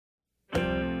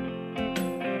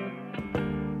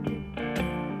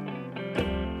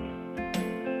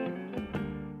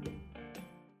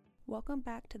Welcome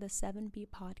back to the 7B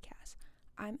podcast.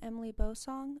 I'm Emily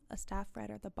Bosong, a staff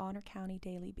writer at the Bonner County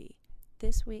Daily Bee.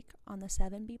 This week on the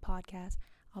 7B podcast,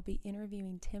 I'll be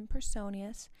interviewing Tim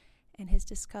Personius and his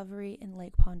discovery in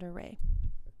Lake Pend Oreille.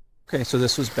 Okay, so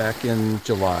this was back in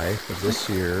July of this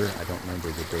year. I don't remember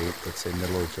the date, let's say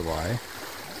middle of July.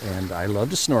 And I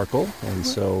love to snorkel, and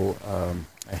so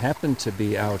I happened to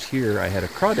be out here. I had a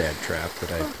crawdad trap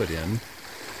that I put in,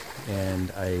 and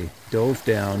I dove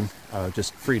down,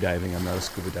 just free diving. I'm not a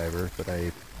scuba diver, but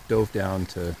I dove down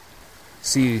to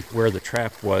see where the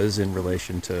trap was in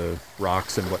relation to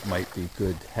rocks and what might be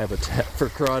good habitat for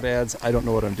crawdads. I don't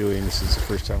know what I'm doing. This is the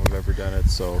first time I've ever done it.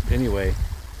 So anyway,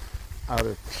 out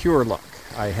of pure luck,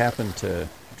 I happened to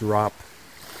drop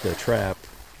the trap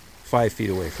 5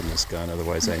 feet away from this gun.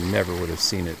 Otherwise, I never would have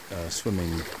seen it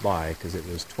swimming by because it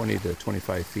was 20 to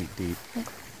 25 feet deep.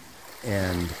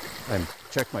 And I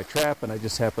checked my trap, and I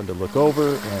just happened to look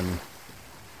over, and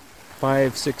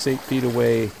 5, 6, 8 feet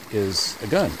away is a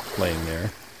gun laying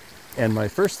there. And my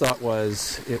first thought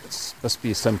was, it must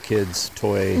be some kid's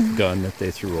toy gun that they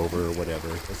threw over or whatever.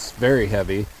 It's very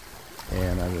heavy.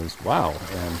 And I was, wow.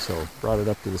 And so brought it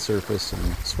up to the surface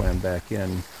and swam back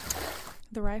in.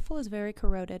 The rifle is very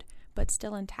corroded, but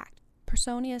still intact.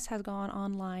 Personius has gone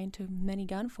online to many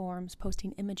gun forums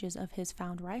posting images of his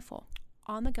found rifle.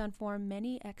 On the gun forum,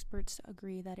 many experts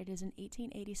agree that it is an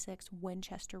 1886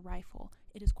 Winchester rifle.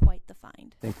 It is quite the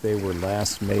find. I think they were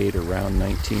last made around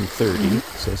 1930,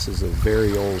 so this is a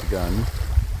very old gun.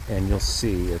 And you'll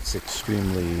see it's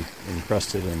extremely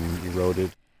encrusted and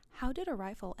eroded. How did a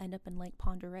rifle end up in Lake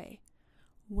Pend Oreille?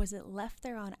 Was it left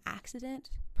there on accident,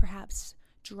 perhaps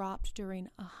dropped during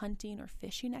a hunting or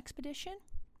fishing expedition?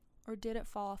 Or did it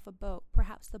fall off a boat,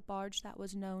 perhaps the barge that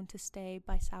was known to stay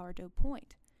by Sourdough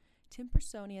Point? Tim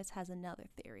Personius has another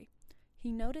theory.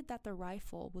 He noted that the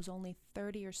rifle was only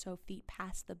 30 or so feet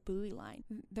past the buoy line.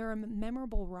 There are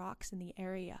memorable rocks in the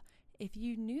area. If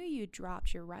you knew you'd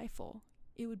dropped your rifle,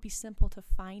 it would be simple to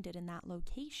find it in that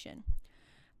location,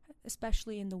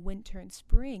 especially in the winter and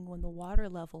spring when the water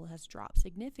level has dropped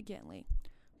significantly.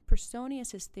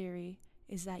 Personius' theory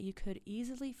is that you could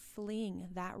easily fling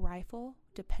that rifle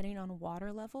depending on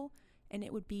water level, and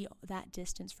it would be that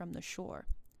distance from the shore.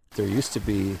 There used to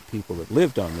be people that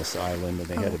lived on this island, and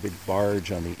they had a big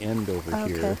barge on the end over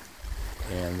here.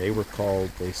 And they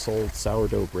sold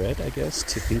sourdough bread, I guess,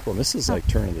 to people. And this is like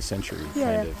turn of the century,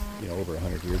 kind of, over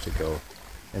 100 years ago.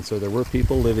 And so there were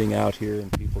people living out here, and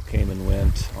people came and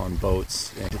went on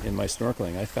boats. And in my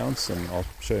snorkeling, I found I'll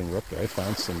show you up there, I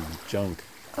found some junk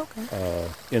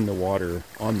in the water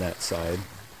on that side,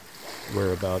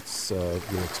 whereabouts you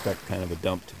would expect kind of a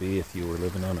dump to be if you were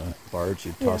living on a barge.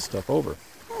 You'd toss stuff over.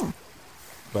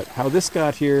 But how this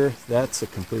got here, that's a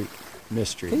complete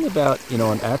mystery. The thing about,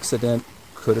 an accident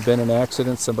could have been an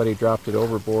accident. Somebody dropped it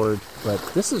overboard. But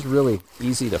this is really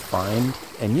easy to find,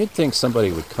 and you'd think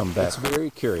somebody would come back. It's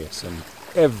very curious, and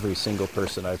every single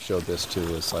person I've showed this to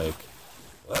is like,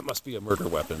 well, that must be a murder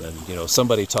weapon, and,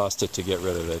 somebody tossed it to get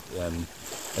rid of it, and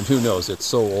who knows, it's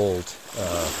so old.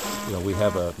 We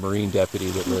have a Marine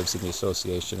deputy that lives in the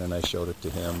association, and I showed it to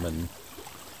him, and,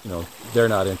 they're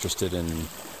not interested in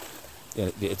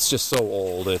it's just so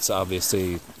old, it's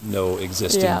obviously no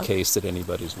existing case that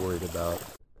anybody's worried about.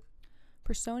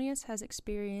 Personius has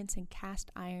experience in cast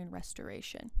iron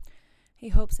restoration. He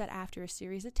hopes that after a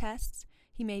series of tests,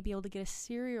 he may be able to get a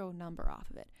serial number off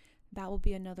of it. That will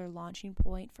be another launching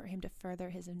point for him to further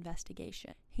his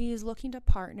investigation. He is looking to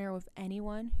partner with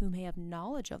anyone who may have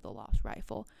knowledge of the lost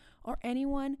rifle, or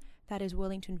anyone that is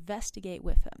willing to investigate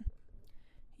with him.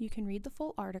 You can read the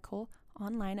full article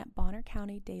online at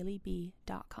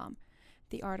BonnerCountyDailyBee.com.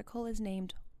 The article is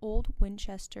named Old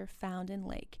Winchester Found in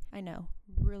Lake. I know,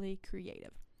 really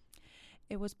creative.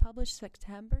 It was published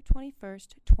September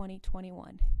 21st,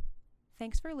 2021.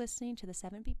 Thanks for listening to the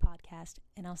 7B podcast,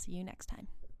 and I'll see you next time.